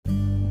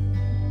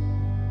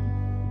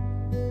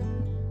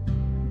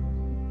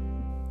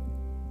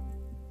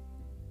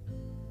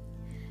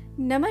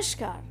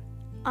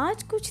नमस्कार।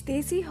 आज कुछ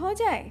देसी हो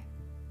जाए,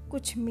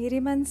 कुछ मेरे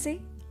मन से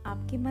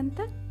आपके मन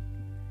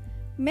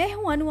तक। मैं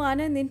हूं अनु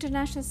आनंद,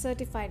 इंटरनेशनल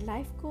सर्टिफाइड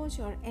लाइफ कोच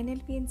और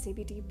NLP एंड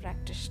CBT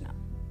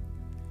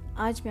प्रैक्टिशनर।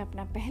 आज मैं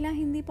अपना पहला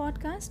हिंदी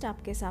पॉडकास्ट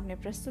आपके सामने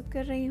प्रस्तुत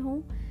कर रही हूं,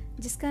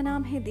 जिसका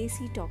नाम है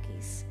देसी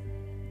टॉकीज।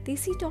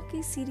 देसी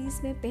टॉकीज सीरीज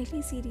में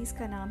पहली सीरीज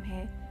का नाम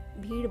है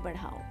भीड़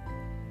बढ़ाओ।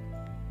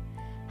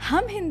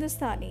 हम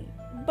हिंदुस्तानी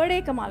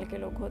बड़े कमाल के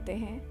लोग होते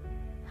हैं।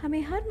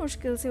 हमें हर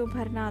मुश्किल से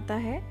उभरना आता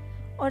है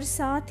और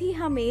साथ ही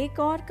हम एक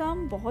और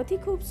काम बहुत ही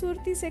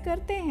खूबसूरती से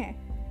करते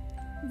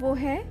हैं, वो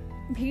है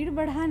भीड़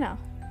बढ़ाना।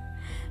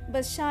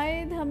 बस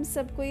शायद हम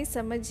सबको ये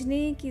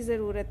समझने की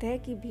ज़रूरत है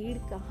कि भीड़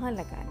कहाँ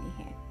लगानी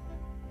है।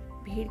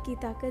 भीड़ की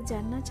ताकत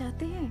जानना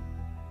चाहते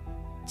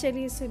हैं?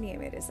 चलिए सुनिए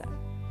मेरे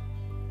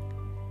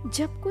साथ।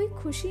 जब कोई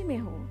खुशी में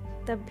हो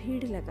तब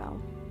भीड़ लगाओ,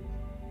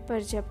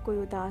 पर जब कोई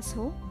उदास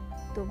हो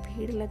तो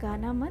भीड़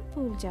लगाना मत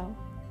भूल जाओ।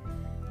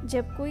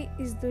 जब कोई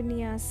इस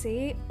दुनिया से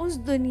उस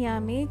दुनिया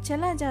में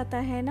चला जाता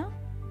है ना,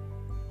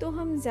 तो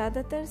हम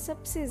ज़्यादातर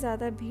सबसे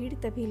ज़्यादा भीड़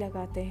तभी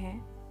लगाते हैं,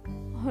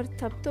 और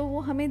तब तो वो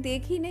हमें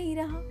देख ही नहीं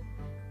रहा,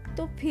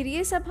 तो फिर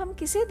ये सब हम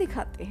किसे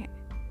दिखाते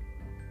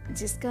हैं?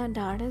 जिसका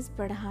ढाढ़स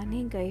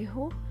बढ़ाने गए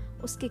हो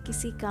उसके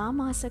किसी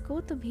काम आ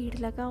सको तो भीड़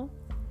लगाओ,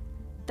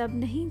 तब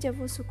नहीं जब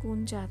वो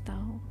सुकून जाता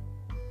हो।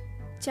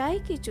 चाय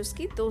की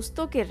चुस्की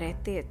दोस्तों के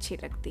रहते अच्छी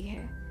लगती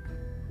है,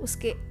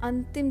 उसके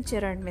अंतिम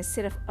चरण में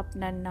सिर्फ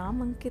अपना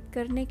नाम अंकित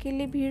करने के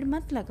लिए भीड़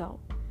मत लगाओ।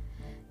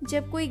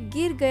 जब कोई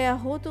गिर गया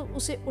हो तो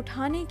उसे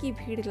उठाने की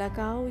भीड़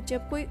लगाओ।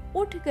 जब कोई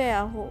उठ गया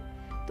हो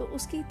तो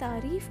उसकी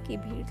तारीफ की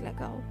भीड़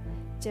लगाओ।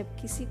 जब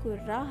किसी को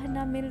राह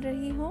ना मिल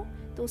रही हो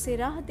तो उसे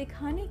राह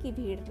दिखाने की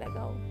भीड़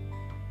लगाओ।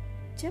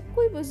 जब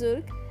कोई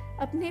बुजुर्ग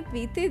अपने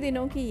बीते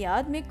दिनों की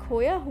याद में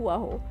खोया हुआ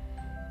हो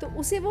तो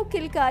उसे वो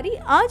किलकारी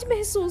आज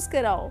महसूस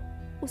कराओ।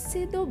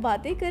 उससे दो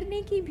बातें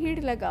करने की भीड़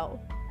लगाओ।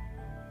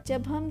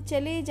 जब हम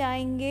चले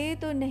जाएंगे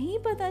तो नहीं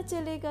पता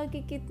चलेगा कि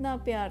कितना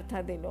प्यार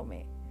था दिलों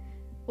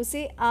में,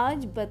 उसे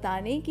आज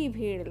बताने की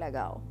भीड़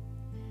लगाओ।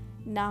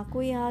 ना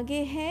कोई आगे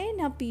है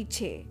ना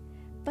पीछे,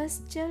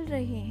 बस चल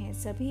रहे हैं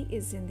सभी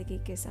इस जिंदगी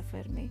के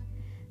सफर में,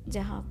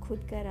 जहाँ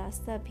खुद का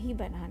रास्ता भी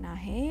बनाना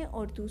है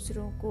और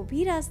दूसरों को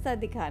भी रास्ता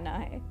दिखाना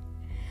है।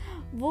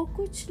 वो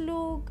कुछ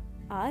लोग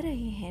आ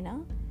रहे हैं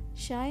ना,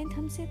 शायद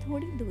हमसे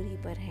थोड़ी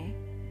दूरी पर है,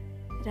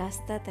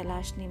 रास्ता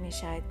तलाशने में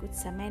शायद कुछ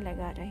समय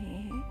लगा रहे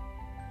हैं।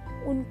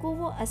 उनको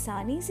वो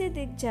आसानी से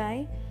दिख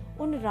जाए,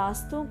 उन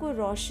रास्तों को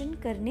रोशन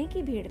करने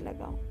की भीड़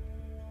लगाओ।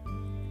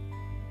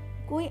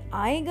 कोई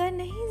आएगा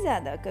नहीं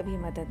ज्यादा कभी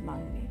मदद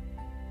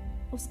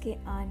मांगने, उसके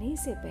आने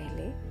से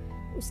पहले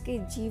उसके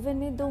जीवन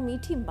में दो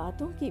मीठी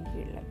बातों की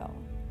भीड़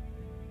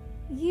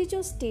लगाओ। ये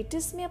जो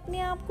स्टेटस में अपने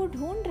आप को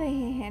ढूंढ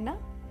रहे हैं ना,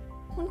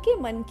 उनके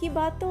मन की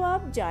बात तो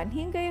आप जान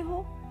ही गए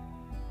हो,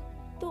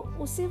 तो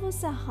उसे वो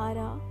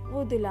सहारा,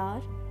 वो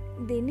दुलार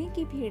देने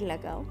की भीड़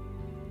लगाओ।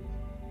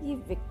 ये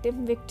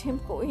विक्टिम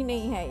कोई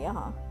नहीं है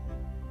यहाँ।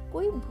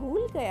 कोई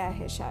भूल गया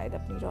है शायद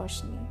अपनी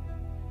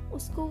रोशनी,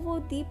 उसको वो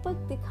दीपक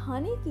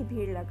दिखाने की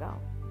भीड़ लगाओ।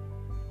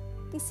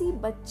 किसी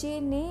बच्चे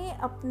ने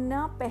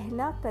अपना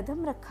पहला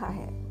कदम रखा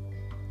है,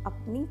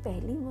 अपनी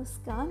पहली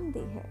मुस्कान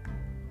दी है,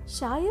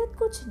 शायद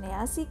कुछ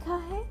नया सीखा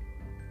है,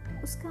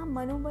 उसका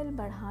मनोबल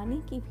बढ़ाने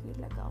की भीड़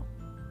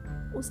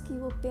लगाओ। उसकी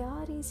वो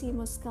प्यारी सी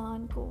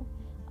मुस्कान को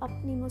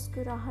अपनी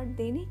मुस्कुराहट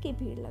देने की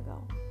भीड़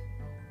लगाओ।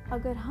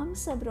 अगर हम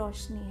सब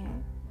रोशनी हैं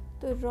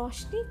तो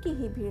रोशनी की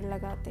ही भीड़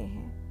लगाते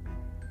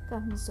हैं।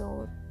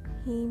 कमजोर,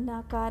 हीन,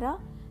 नाकारा,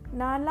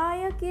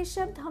 नालायक ये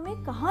शब्द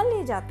हमें कहाँ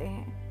ले जाते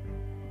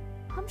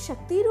हैं? हम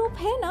शक्ति रूप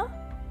है ना,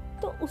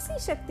 तो उसी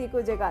शक्ति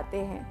को जगाते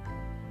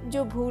हैं।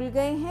 जो भूल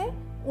गए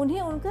हैं उन्हें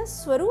उनका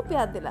स्वरूप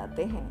याद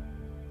दिलाते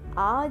हैं।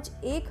 आज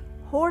एक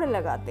होड़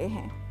लगाते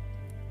हैं।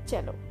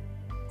 चलो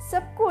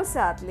सबको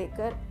साथ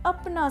लेकर,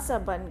 अपना सा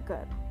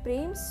बनकर,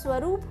 प्रेम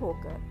स्वरूप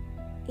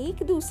होकर,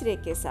 एक दूसरे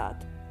के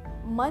साथ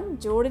मन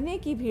जोड़ने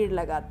की भीड़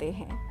लगाते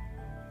हैं।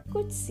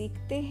 कुछ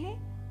सीखते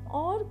हैं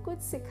और कुछ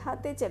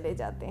सिखाते चले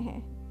जाते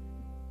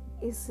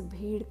हैं। इस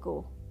भीड़ को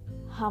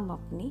हम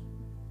अपनी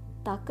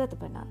ताकत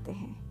बनाते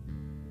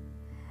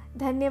हैं।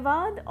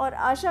 धन्यवाद, और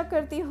आशा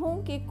करती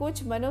हूँ कि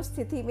कुछ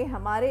मनोस्थिति में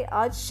हमारे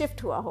आज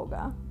शिफ्ट हुआ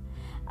होगा।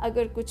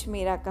 अगर कुछ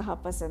मेरा कहा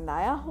पसंद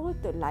आया हो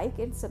तो लाइक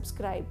एंड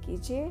सब्सक्राइब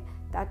कीजिए,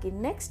 ताकि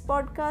नेक्स्ट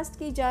पॉडकास्ट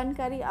की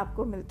जानकारी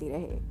आपको मिलती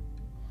रहे।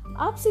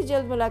 आपसे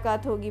जल्द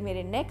मुलाकात होगी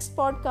मेरे नेक्स्ट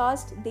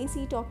पॉडकास्ट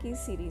देसी टॉकीज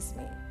सीरीज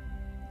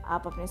में।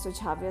 आप अपने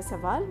सुझाव या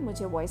सवाल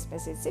मुझे वॉइस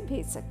मैसेज से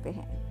भेज सकते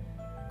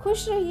हैं।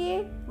 खुश रहिए,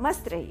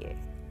 मस्त रहिए।